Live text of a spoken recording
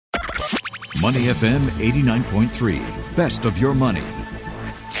Money FM 89.3. Best of your money.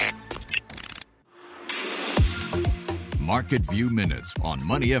 Market View Minutes on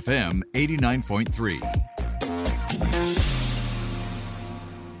Money FM 89.3.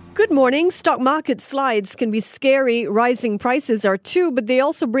 Good morning. Stock market slides can be scary. Rising prices are too, but they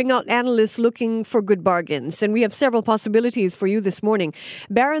also bring out analysts looking for good bargains. And we have several possibilities for you this morning.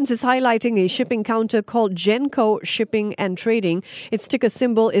 Barron's is highlighting a shipping counter called Genco Shipping and Trading. Its ticker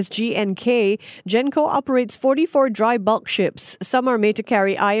symbol is GNK. Genco operates 44 dry bulk ships. Some are made to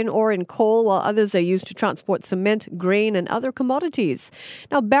carry iron ore and coal, while others are used to transport cement, grain, and other commodities.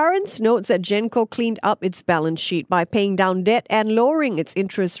 Now, Barron's notes that Genco cleaned up its balance sheet by paying down debt and lowering its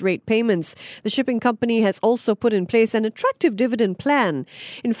interest rate payments. The shipping company has also put in place an attractive dividend plan.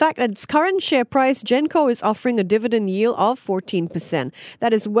 In fact, at its current share price, Genco is offering a dividend yield of 14%.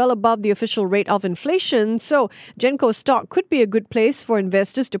 That is well above the official rate of inflation, so Genco stock could be a good place for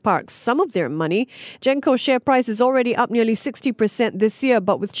investors to park some of their money. Genco share price is already up nearly 60% this year,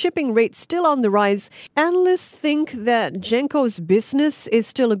 but with shipping rates still on the rise, analysts think that Genco's business is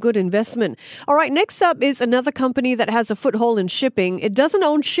still a good investment. All right, next up is another company that has a foothold in shipping. It doesn't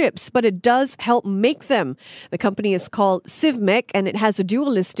own ships, but it does help make them. The company is called Civmec, and it has a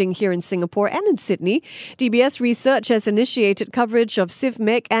dual listing here in Singapore and in Sydney. DBS Research has initiated coverage of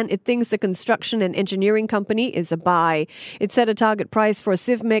Civmec, and it thinks the construction and engineering company is a buy. It set a target price for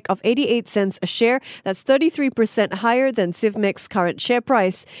Civmec of 88 cents a share. That's 33% higher than Civmec's current share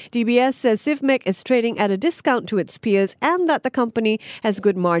price. DBS says Civmec is trading at a discount to its peers and that the company has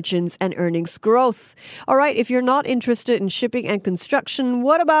good margins and earnings growth. All right, if you're not interested in shipping and construction,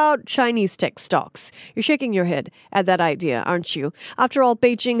 what about Chinese tech stocks? You're shaking your head at that idea, aren't you? After all,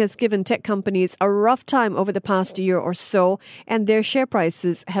 Beijing has given tech companies a rough time over the past year or so, and their share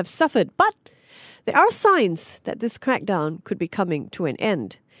prices have suffered. But there are signs that this crackdown could be coming to an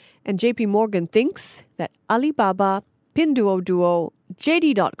end. And JP Morgan thinks that Alibaba, Pinduoduo,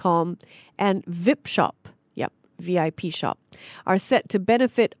 JD.com, and VipShop, VIP Shop, are set to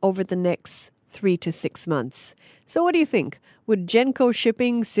benefit over the next 3 to 6 months. So what do you think? Would Genco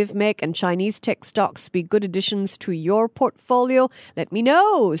Shipping, Civmec, and Chinese tech stocks be good additions to your portfolio? Let me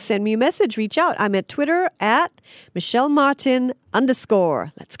know. Send me a message. Reach out. I'm at Twitter at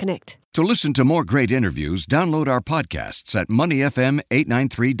 @MichelleMartin_. Let's connect. To listen to more great interviews, download our podcasts at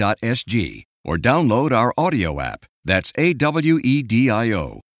moneyfm893.sg or download our audio app. That's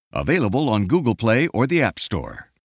AWEDIO. Available on Google Play or the App Store.